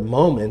live the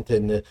moment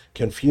in the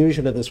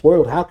confusion of this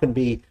world, how can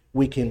we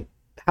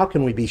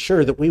be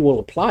sure that we will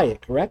apply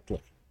it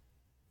correctly?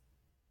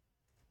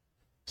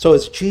 So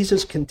as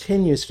Jesus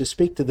continues to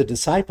speak to the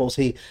disciples,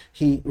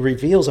 he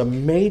reveals a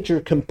major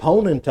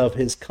component of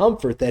his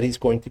comfort that he's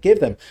going to give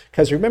them.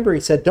 Because remember,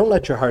 he said, don't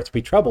let your hearts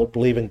be troubled.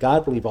 Believe in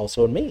God, believe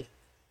also in me.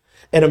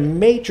 And a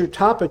major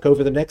topic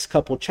over the next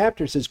couple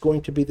chapters is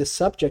going to be the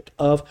subject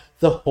of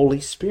the Holy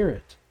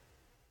Spirit.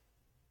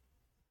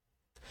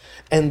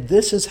 And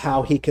this is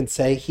how he can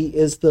say he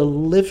is the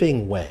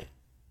living way.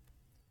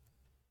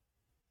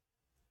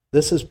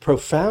 This is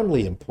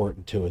profoundly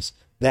important to us,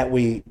 that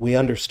we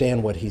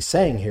understand what he's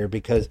saying here,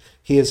 because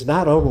he is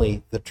not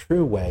only the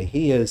true way,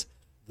 he is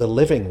the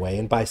living way.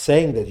 And by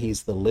saying that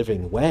he's the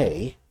living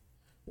way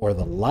or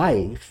the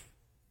life,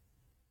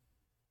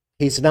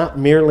 he's not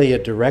merely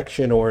a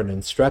direction or an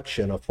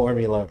instruction, a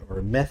formula or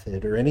a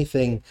method or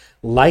anything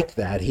like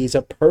that. He's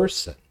a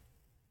person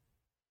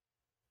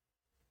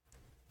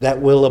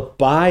that will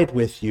abide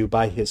with you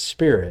by his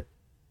Spirit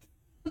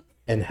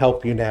and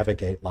help you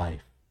navigate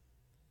life.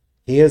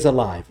 He is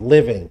alive,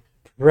 living,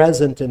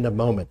 present in the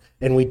moment.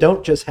 And we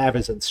don't just have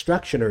his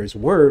instruction or his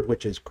word,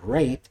 which is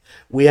great.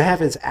 We have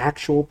his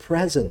actual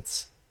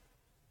presence.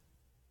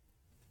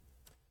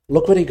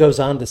 Look what he goes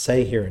on to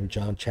say here in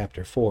John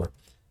chapter 4,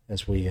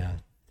 as we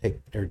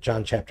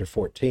John chapter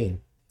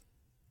 14,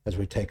 as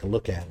we take a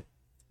look at it.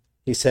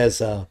 He says,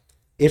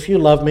 if you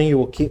love me, you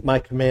will keep my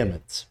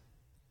commandments.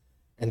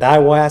 And I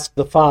will ask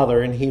the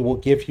Father, and he will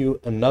give you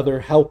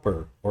another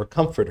helper or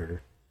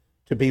comforter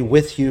to be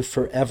with you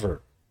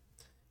forever,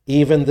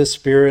 even the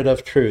Spirit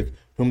of truth,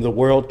 whom the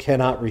world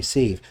cannot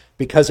receive,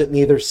 because it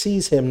neither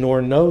sees him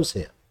nor knows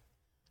him.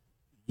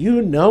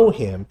 You know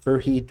him, for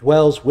he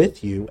dwells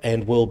with you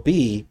and will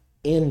be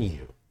in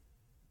you.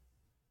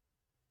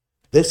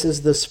 This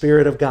is the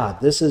Spirit of God.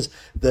 This is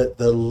the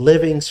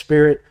living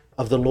Spirit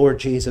of the Lord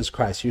Jesus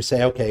Christ. You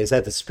say, okay, is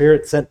that the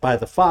Spirit sent by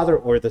the Father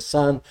or the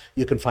Son?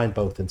 You can find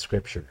both in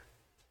Scripture.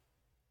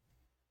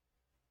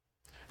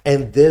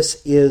 And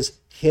this is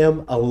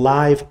him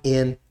alive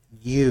in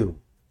you.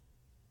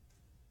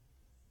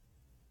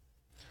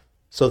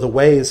 So the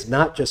way is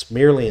not just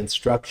merely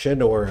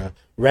instruction or a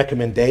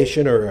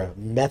recommendation or a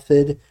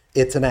method.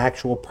 It's an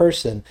actual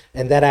person,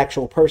 and that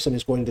actual person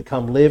is going to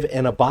come live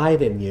and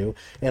abide in you.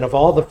 And of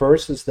all the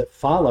verses that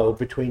follow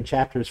between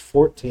chapters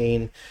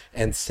 14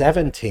 and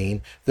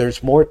 17,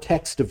 there's more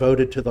text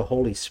devoted to the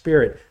Holy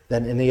Spirit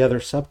than any other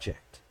subject.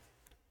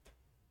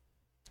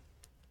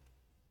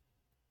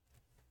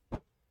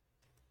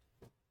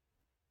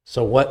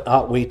 So what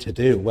ought we to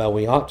do? Well,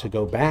 we ought to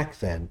go back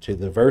then to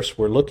the verse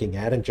we're looking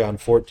at in John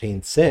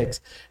 14:6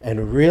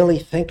 and really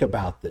think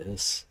about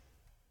this,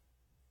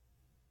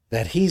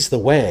 that he's the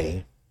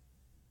way,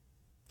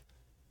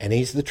 and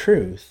he's the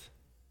truth,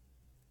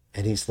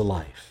 and he's the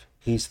life.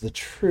 He's the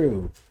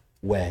true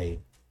way.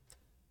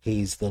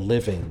 He's the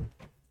living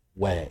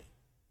way.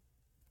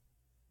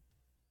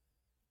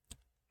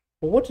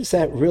 Well, what does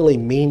that really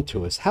mean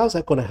to us? How's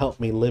that going to help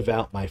me live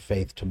out my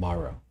faith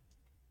tomorrow?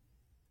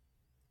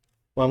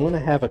 Well, I'm going to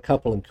have a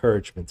couple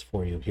encouragements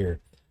for you here.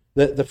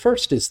 The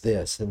first is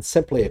this, and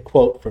simply a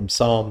quote from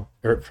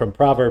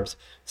Proverbs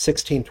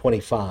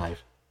 16:25.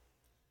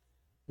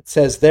 It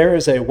says, "There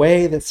is a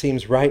way that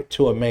seems right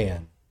to a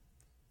man,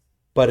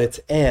 but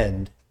its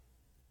end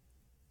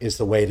is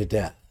the way to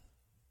death."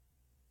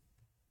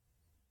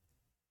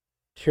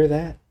 Hear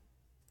that?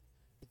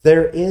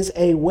 There is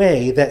a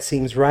way that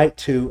seems right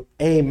to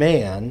a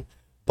man,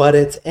 but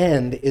its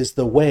end is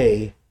the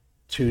way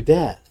to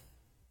death.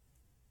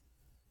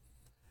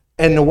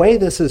 And the way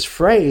this is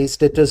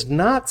phrased, it does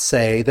not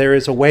say there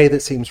is a way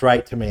that seems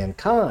right to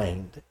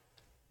mankind,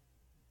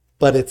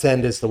 but its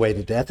end is the way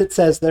to death. It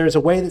says there is a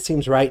way that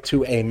seems right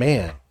to a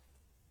man.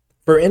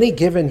 For any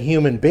given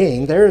human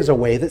being, there is a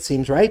way that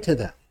seems right to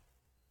them.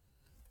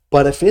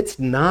 But if it's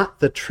not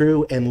the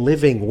true and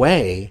living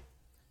way,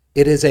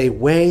 it is a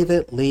way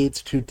that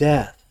leads to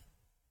death.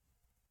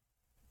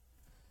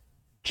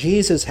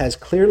 Jesus has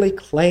clearly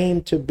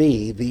claimed to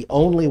be the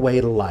only way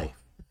to life.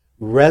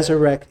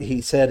 He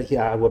said,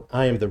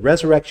 I am the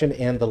resurrection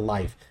and the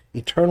life.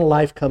 Eternal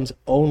life comes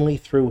only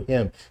through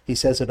him. He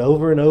says it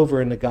over and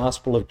over in the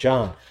Gospel of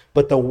John.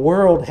 But the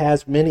world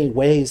has many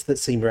ways that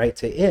seem right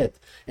to it.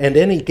 And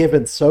any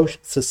given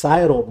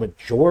societal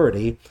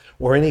majority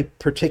or any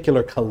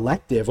particular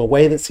collective, a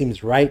way that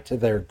seems right to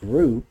their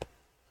group.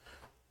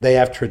 They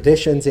have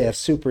traditions, they have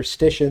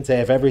superstitions, they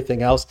have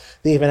everything else.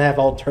 They even have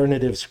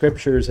alternative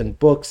scriptures and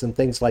books and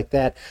things like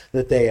that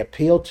they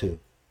appeal to.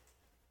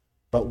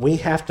 But we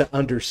have to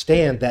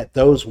understand that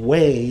those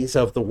ways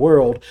of the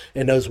world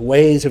and those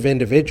ways of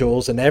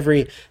individuals and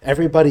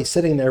everybody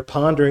sitting there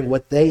pondering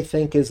what they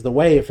think is the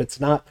way, if it's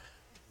not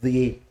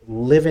the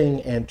living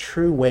and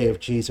true way of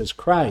Jesus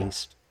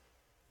Christ,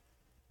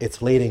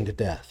 it's leading to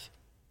death.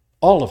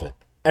 All of it.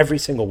 Every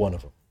single one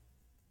of them.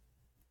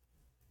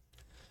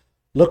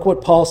 Look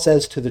what Paul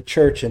says to the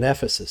church in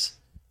Ephesus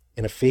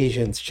in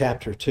Ephesians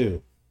chapter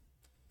 2.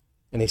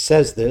 And he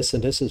says this,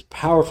 and this is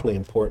powerfully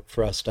important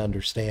for us to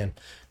understand,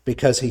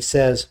 because he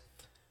says,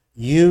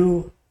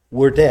 you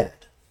were dead.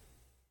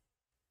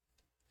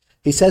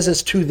 He says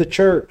this to the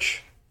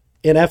church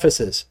in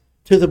Ephesus,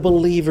 to the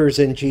believers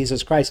in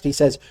Jesus Christ. He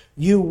says,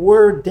 you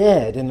were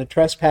dead in the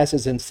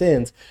trespasses and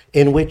sins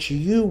in which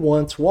you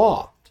once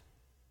walked,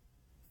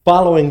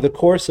 following the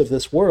course of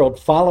this world,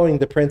 following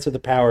the prince of the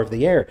power of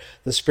the air,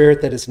 the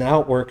spirit that is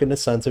now at work in the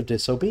sons of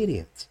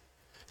disobedience.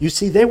 You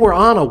see, they were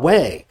on a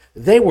way.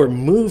 They were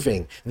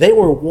moving. They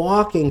were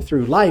walking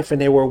through life, and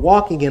they were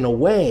walking in a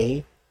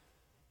way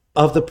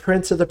of the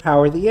prince of the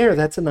power of the air.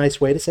 That's a nice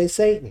way to say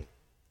Satan.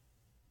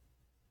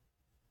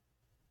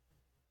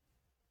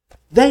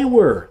 They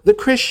were the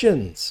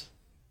Christians.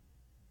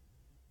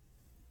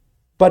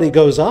 But he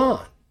goes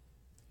on.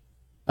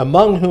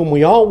 Among whom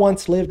we all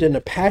once lived in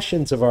the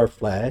passions of our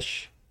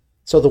flesh.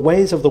 So the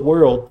ways of the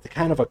world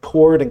kind of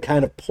accord and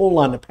kind of pull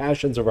on the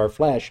passions of our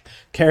flesh,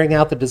 carrying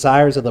out the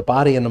desires of the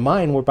body and the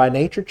mind, were by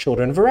nature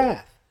children of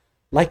wrath,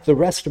 like the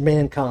rest of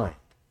mankind.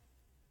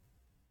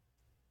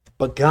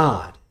 But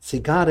God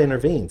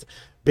intervenes.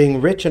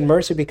 Being rich in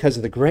mercy because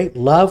of the great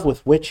love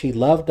with which he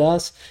loved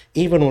us,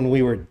 even when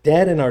we were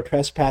dead in our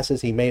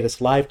trespasses, he made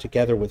us live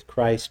together with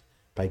Christ.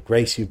 By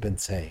grace you've been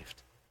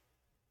saved.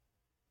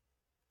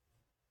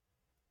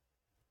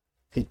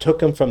 He took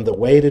them from the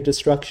way to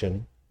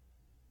destruction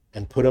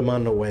and put them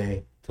on the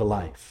way to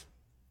life.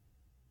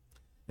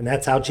 And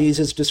that's how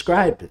Jesus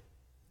described it.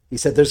 He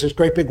said there's this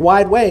great big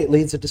wide way, it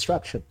leads to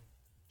destruction.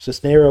 There's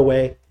this narrow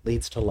way,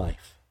 leads to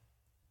life.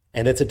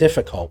 And it's a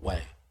difficult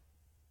way.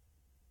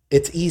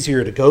 It's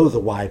easier to go the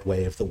wide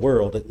way of the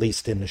world, at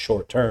least in the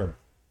short term.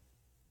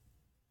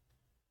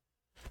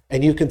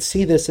 And you can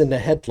see this in the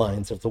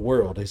headlines of the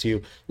world as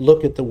you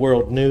look at the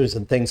world news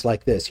and things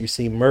like this. You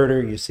see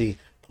murder, you see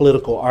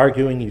political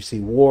arguing, you see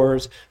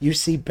wars, you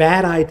see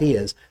bad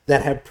ideas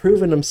that have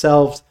proven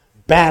themselves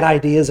bad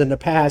ideas in the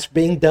past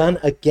being done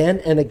again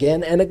and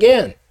again and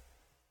again.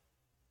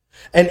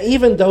 And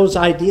even those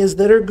ideas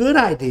that are good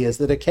ideas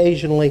that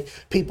occasionally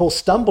people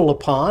stumble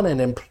upon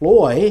and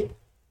employ,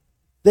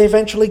 they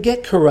eventually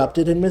get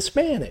corrupted and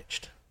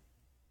mismanaged.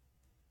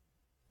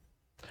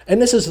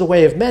 And this is the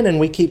way of men, and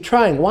we keep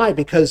trying. Why?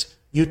 Because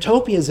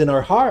utopia is in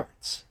our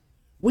hearts.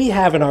 We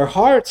have in our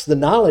hearts the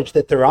knowledge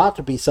that there ought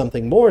to be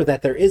something more,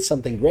 that there is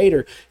something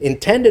greater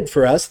intended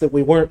for us, that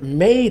we weren't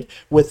made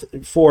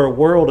for a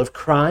world of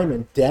crime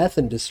and death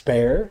and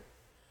despair,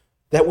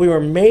 that we were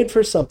made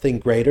for something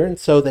greater. And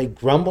so they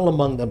grumble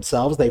among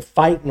themselves, they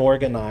fight and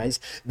organize,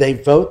 they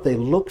vote, they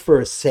look for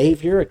a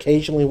savior.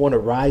 Occasionally one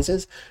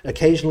arises,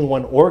 occasionally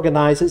one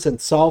organizes and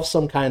solves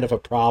some kind of a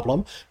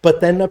problem, but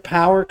then the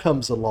power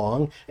comes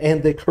along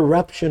and the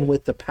corruption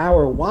with the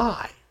power.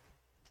 Why?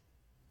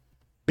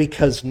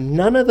 Because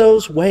none of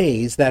those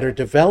ways that are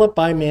developed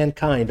by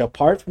mankind,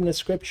 apart from the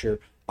scripture,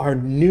 are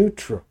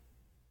neutral.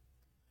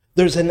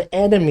 There's an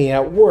enemy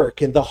at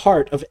work in the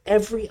heart of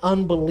every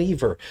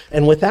unbeliever.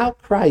 And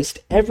without Christ,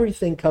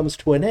 everything comes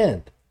to an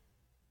end.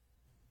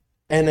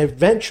 And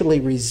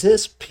eventually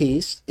resists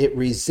peace. It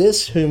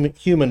resists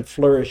human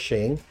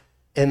flourishing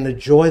and the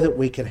joy that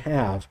we can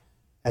have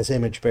as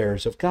image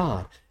bearers of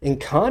God. In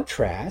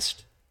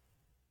contrast,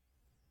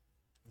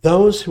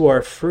 those who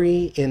are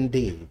free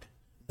indeed,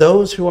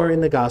 those who are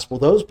in the gospel,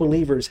 those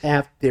believers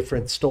have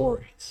different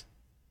stories.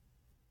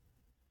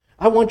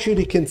 I want you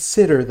to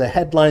consider the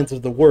headlines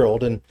of the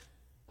world, and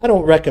I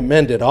don't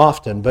recommend it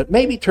often, but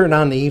maybe turn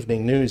on the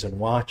evening news and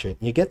watch it.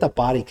 You get the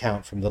body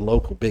count from the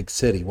local big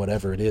city,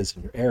 whatever it is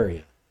in your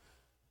area.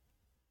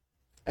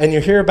 And you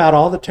hear about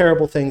all the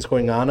terrible things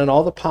going on and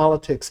all the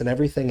politics and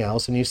everything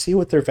else, and you see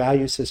what their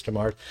value system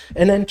are,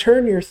 and then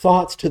turn your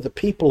thoughts to the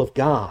people of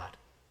God.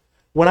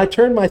 When I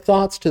turn my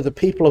thoughts to the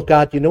people of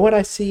God, you know what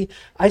I see?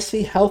 I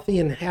see healthy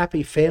and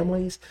happy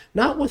families,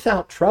 not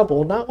without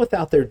trouble, not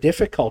without their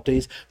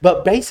difficulties,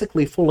 but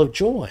basically full of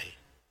joy.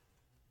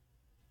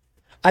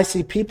 I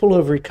see people who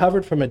have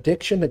recovered from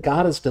addiction, that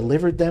God has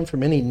delivered them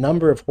from any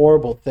number of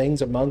horrible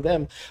things among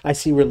them. I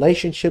see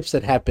relationships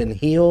that have been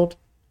healed.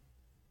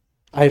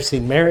 I've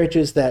seen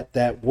marriages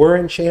that were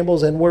in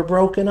shambles and were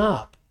broken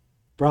up,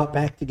 brought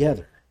back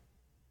together.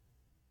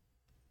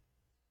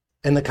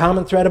 And the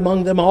common thread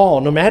among them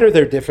all, no matter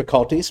their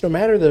difficulties, no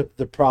matter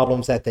the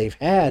problems that they've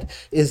had,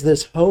 is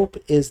this hope,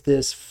 is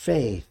this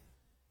faith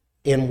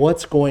in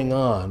what's going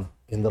on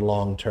in the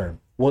long term,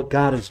 what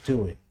God is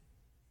doing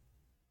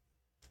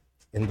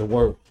in the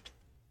world.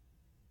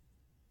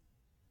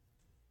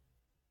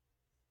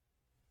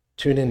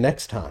 Tune in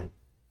next time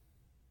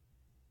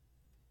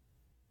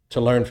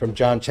to learn from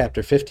John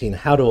chapter 15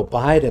 how to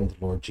abide in the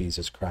Lord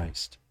Jesus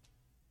Christ,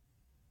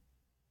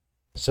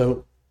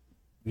 so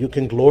you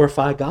can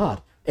glorify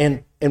God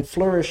and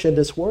flourish in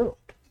this world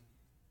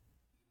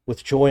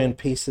with joy and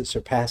peace that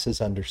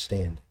surpasses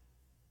understanding.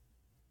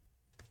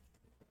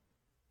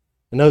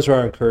 And those are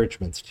our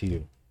encouragements to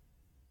you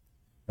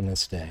on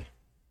this day.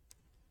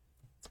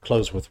 Let's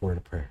close with a word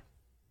of prayer.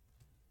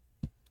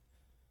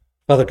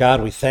 Father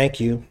God, we thank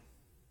you.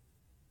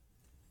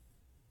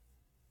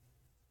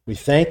 We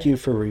thank you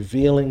for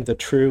revealing the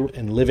true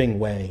and living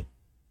way,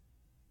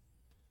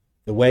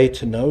 the way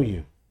to know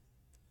you,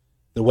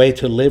 the way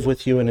to live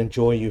with you and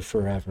enjoy you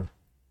forever.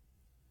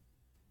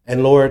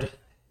 And Lord,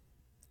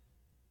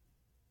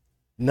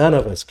 none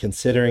of us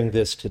considering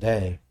this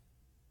today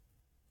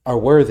are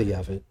worthy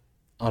of it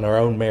on our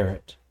own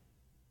merit.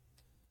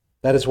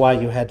 That is why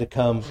you had to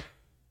come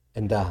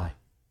and die.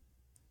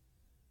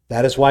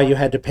 That is why you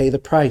had to pay the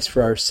price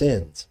for our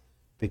sins,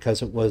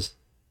 because it was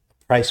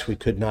a price we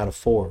could not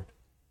afford.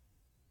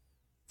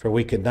 For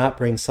we could not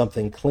bring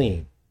something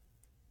clean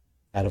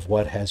out of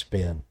what has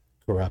been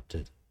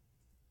corrupted.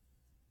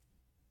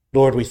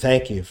 Lord, we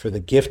thank you for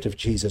the gift of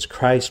Jesus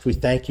Christ. We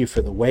thank you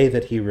for the way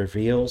that he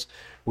reveals.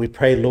 We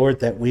pray, Lord,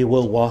 that we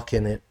will walk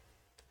in it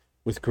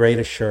with great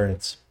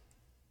assurance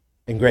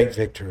and great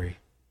victory.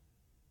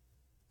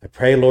 I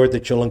pray, Lord,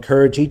 that you'll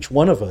encourage each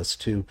one of us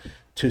to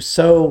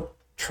so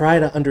try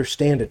to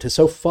understand it, to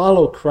so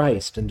follow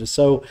Christ, and to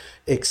so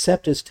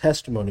accept his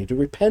testimony, to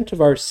repent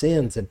of our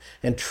sins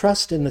and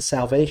trust in the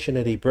salvation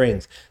that he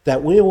brings,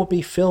 that we will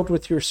be filled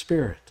with your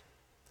Spirit,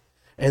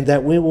 and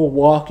that we will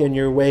walk in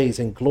your ways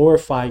and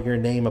glorify your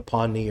name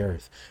upon the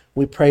earth.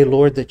 We pray,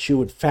 Lord, that you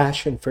would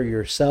fashion for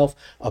yourself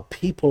a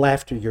people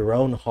after your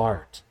own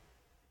heart,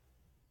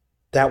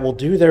 that will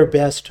do their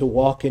best to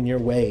walk in your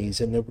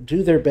ways and will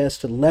do their best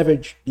to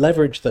leverage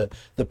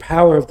the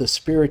power of the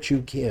Spirit you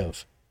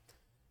give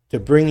to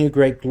bring you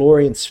great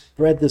glory and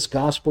spread this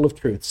gospel of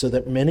truth so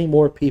that many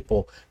more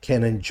people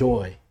can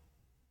enjoy.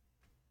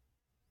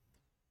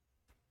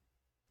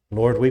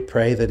 Lord, we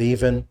pray that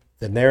even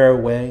the narrow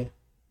way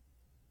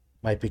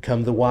might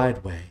become the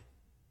wide way.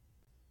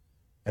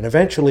 And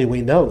eventually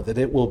we know that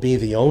it will be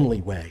the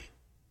only way.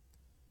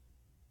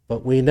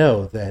 But we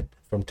know that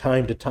from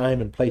time to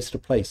time and place to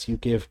place, you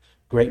give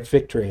great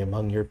victory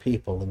among your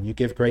people, and you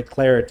give great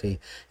clarity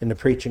in the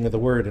preaching of the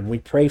word. And we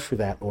pray for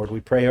that, Lord.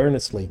 We pray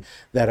earnestly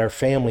that our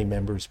family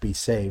members be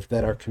saved,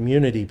 that our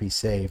community be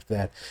saved,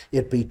 that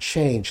it be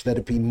changed, that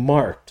it be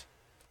marked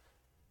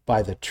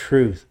by the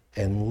truth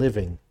and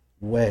living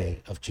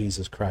way of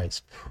Jesus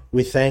Christ.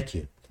 We thank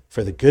you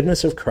for the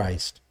goodness of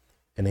Christ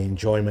and the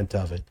enjoyment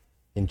of it.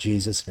 In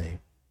Jesus' name,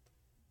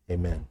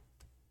 amen.